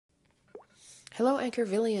Hello,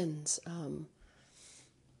 Anchorvillians.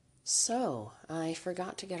 So I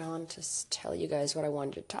forgot to get on to tell you guys what I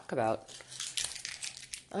wanted to talk about.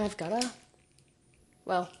 I've got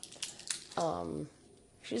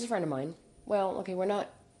she's a friend of mine. Well, okay, we're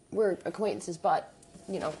acquaintances, but,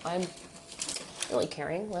 I'm really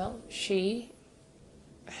caring. Well, she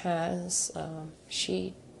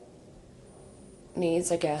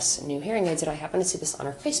needs, I guess, new hearing aids, and I happen to see this on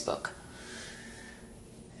her Facebook.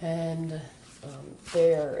 And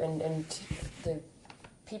and the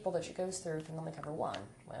people that she goes through can only cover one.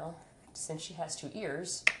 Well, since she has 2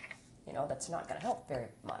 ears, that's not going to help very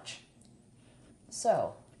much.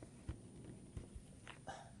 So,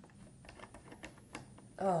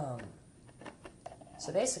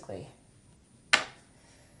 basically,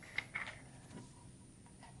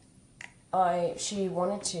 she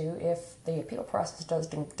wanted to, if the appeal process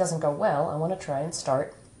doesn't go well,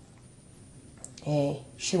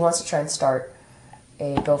 she wants to try and start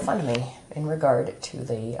a GoFundMe in regard to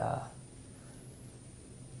the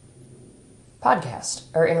podcast,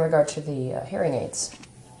 or in regard to the hearing aids.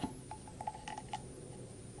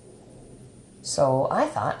 So I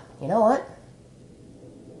thought, you know what?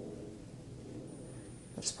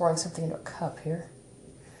 I'm just pouring something into a cup here.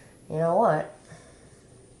 You know what?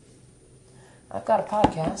 I've got a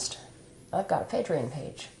podcast. I've got a Patreon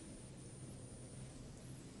page.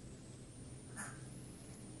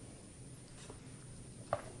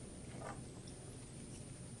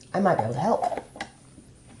 I might be able to help.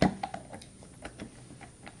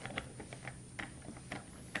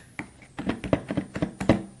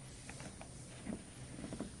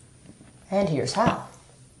 And here's how.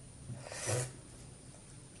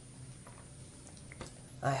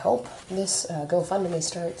 I hope this GoFundMe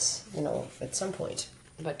starts, at some point.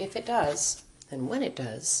 But if it does, and when it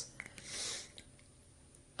does,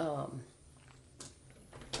 I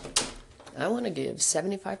want to give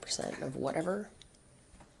 75% of whatever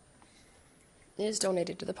is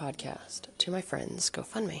donated to the podcast to my friends'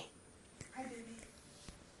 GoFundMe. Hi, baby.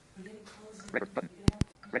 I'm getting close. Record button.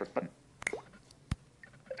 Record button.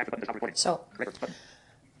 Active button to stop recording. So,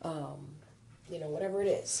 whatever it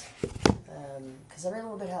is. Because every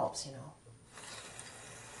little bit helps,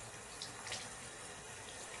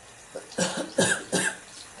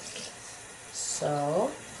 So,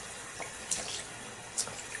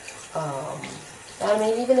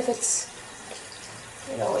 even if it's,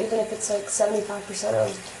 like 75% of,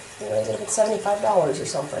 even if it's $75 or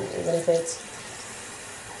something, even if it's,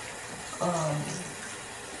 a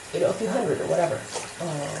few hundred or whatever,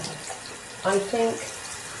 I think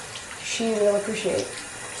she will appreciate,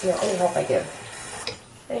 any help I give.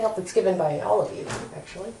 Any help that's given by all of you,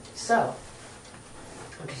 actually. So,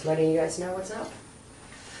 I'm just letting you guys know what's up.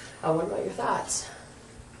 What about your thoughts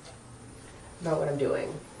about what I'm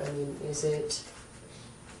doing? Is it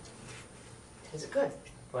good?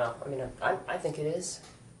 Well, I think it is,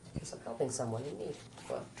 because I'm helping someone in need.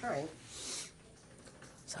 Well, trying.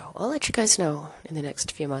 So, I'll let you guys know in the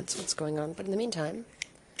next few months what's going on. But in the meantime,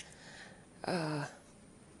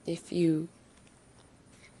 if you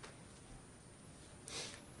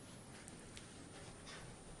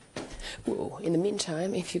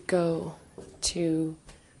go to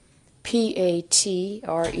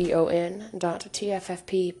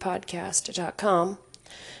patreon.tffppodcast.com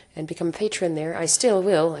and become a patron there, I still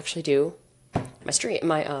will actually do my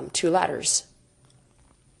 2 ladders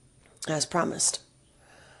as promised.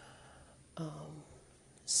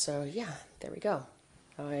 So yeah, there we go.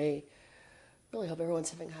 I really hope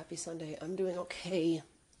everyone's having a happy Sunday. I'm doing okay.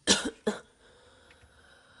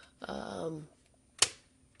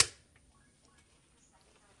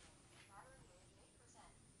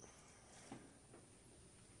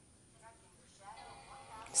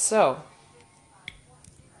 So,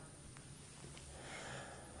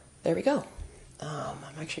 there we go. I'm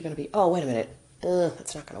actually going to be... Oh, wait a minute.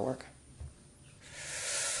 That's not going to work.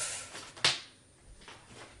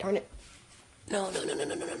 Darn it. No.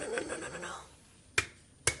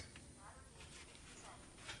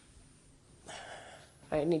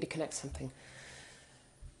 I need to connect something.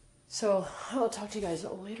 So, I'll talk to you guys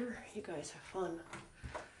later. You guys have fun.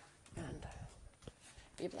 And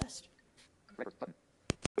be blessed. Record button.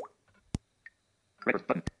 Record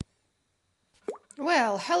button.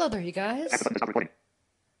 Well, hello there, you guys. Active button to stop recording.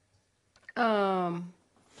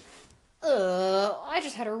 I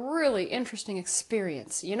just had a really interesting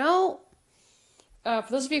experience. For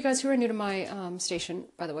those of you guys who are new to my station,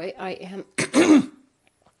 by the way, I am...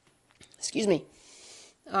 Excuse me.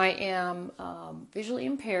 I am visually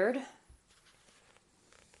impaired.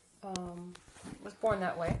 Was born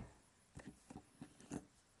that way.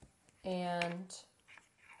 And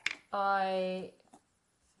I'm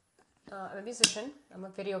a musician. I'm a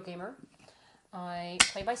video gamer. I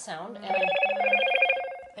play by sound,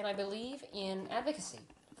 and I believe in advocacy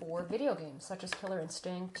for video games such as Killer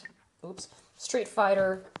Instinct, Street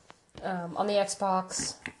Fighter, on the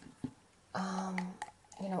Xbox,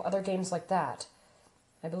 other games like that.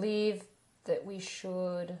 I believe that we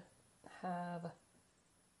should have,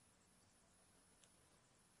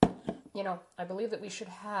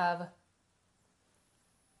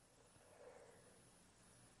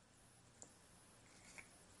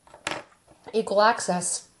 equal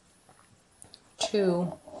access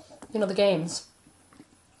to, the games.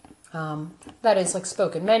 That is like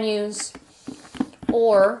spoken menus,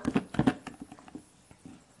 or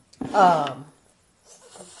a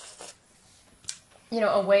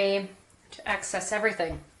way to access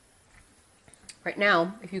everything. Right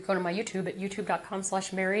now, if you go to my YouTube at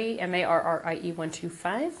youtube.com/Marrie,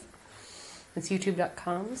 MARRIE125, it's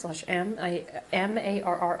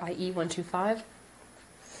youtube.com/MARRIE125.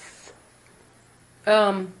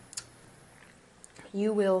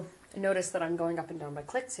 You will notice that I'm going up and down by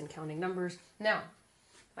clicks and counting numbers. Now,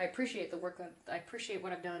 I appreciate the work I appreciate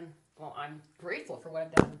what I've done. Well, I'm grateful for what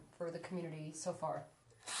I've done for the community so far.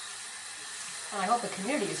 And I hope the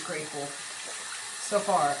community is grateful so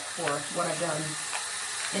far for what I've done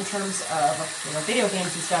in terms of, video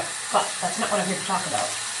games and stuff, but that's not what I'm here to talk about.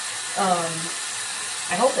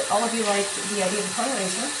 I hope that all of you liked the idea of the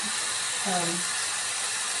fundraiser.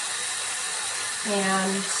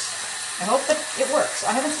 And I hope that it works.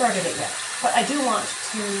 I haven't started it yet, but I do want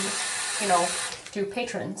to, do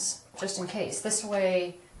patrons, just in case. This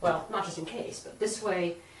way, well, not just in case, but this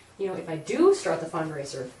way, if I do start the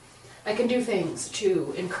fundraiser, I can do things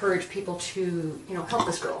to encourage people to, help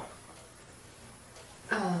this girl.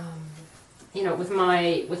 With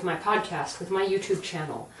my podcast, with my YouTube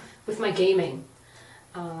channel, with my gaming.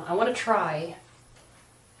 I want to try,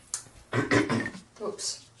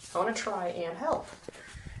 I want to try and help.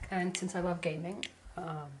 And since I love gaming,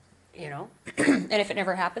 and if it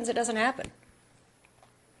never happens, it doesn't happen.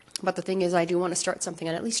 But the thing is, I do want to start something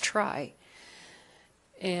and at least try.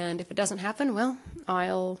 And if it doesn't happen, well,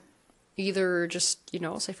 I'll either just,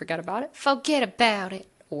 say forget about it,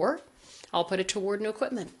 or I'll put it toward new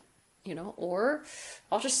equipment, or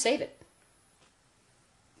I'll just save it.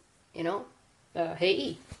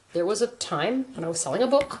 Hey, there was a time when I was selling a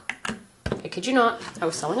book. I kid you not, I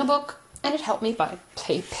was selling a book, and it helped me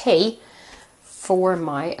pay for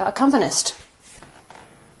my accompanist.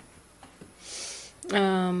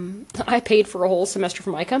 I paid for a whole semester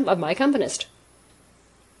for my accompanist.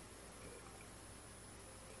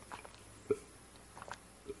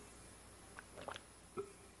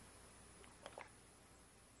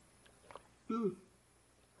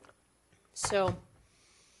 So,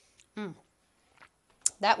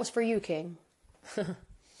 that was for you, King.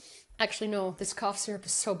 Actually, no, this cough syrup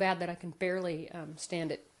is so bad that I can barely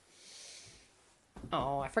stand it.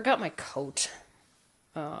 Oh, I forgot my coat.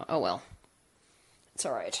 Oh well. It's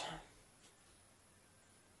alright.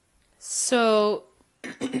 So...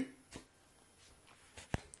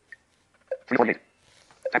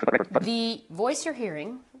 the voice you're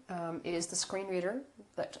hearing is the screen reader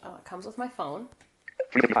that comes with my phone.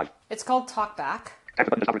 It's called TalkBack.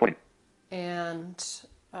 And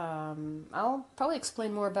I'll probably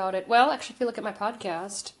explain more about it. Well, actually, if you look at my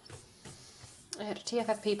podcast at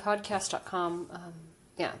tffppodcast.com,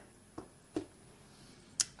 yeah.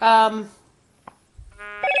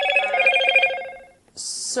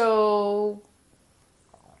 So,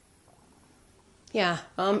 yeah,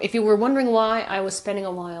 if you were wondering why I was spending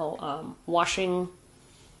a while washing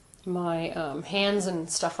my hands and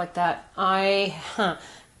stuff like that, I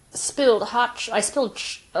spilled a hot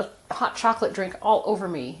chocolate drink all over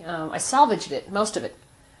me. I salvaged it, most of it,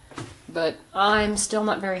 but I'm still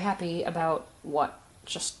not very happy about what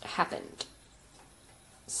just happened.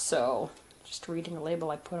 So, just reading the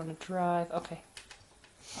label I put on a drive. Okay.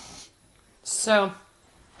 So,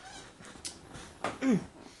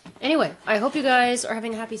 anyway, I hope you guys are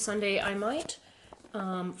having a happy Sunday. I might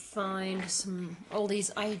find some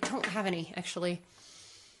oldies. I don't have any, actually.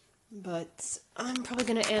 But I'm probably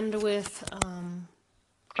going to end with,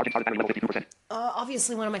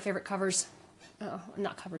 obviously one of my favorite covers.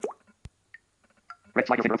 Not covers.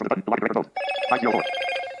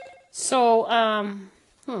 So,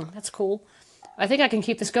 that's cool. I think I can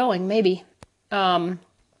keep this going, maybe.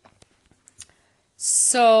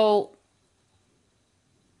 So,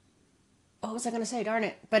 what was I going to say? Darn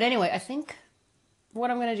it. But anyway, I think what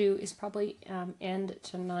I'm going to do is probably end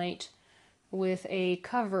tonight with a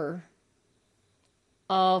cover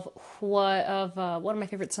of one of my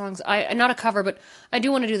favorite songs. I not a cover, but I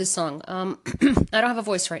do want to do this song. I don't have a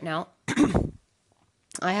voice right now.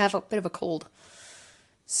 I have a bit of a cold.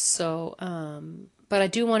 So, but I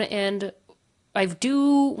do want to end. I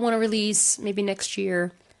do want to release maybe next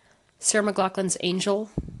year Sarah McLachlan's Angel.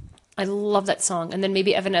 I love that song. And then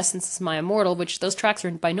maybe Evanescence's My Immortal, which those tracks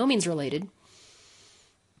are by no means related.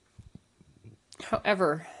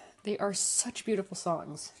 However, they are such beautiful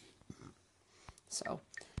songs. So,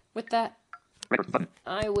 with that,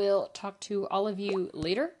 I will talk to all of you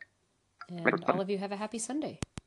later. And all of you have a happy Sunday.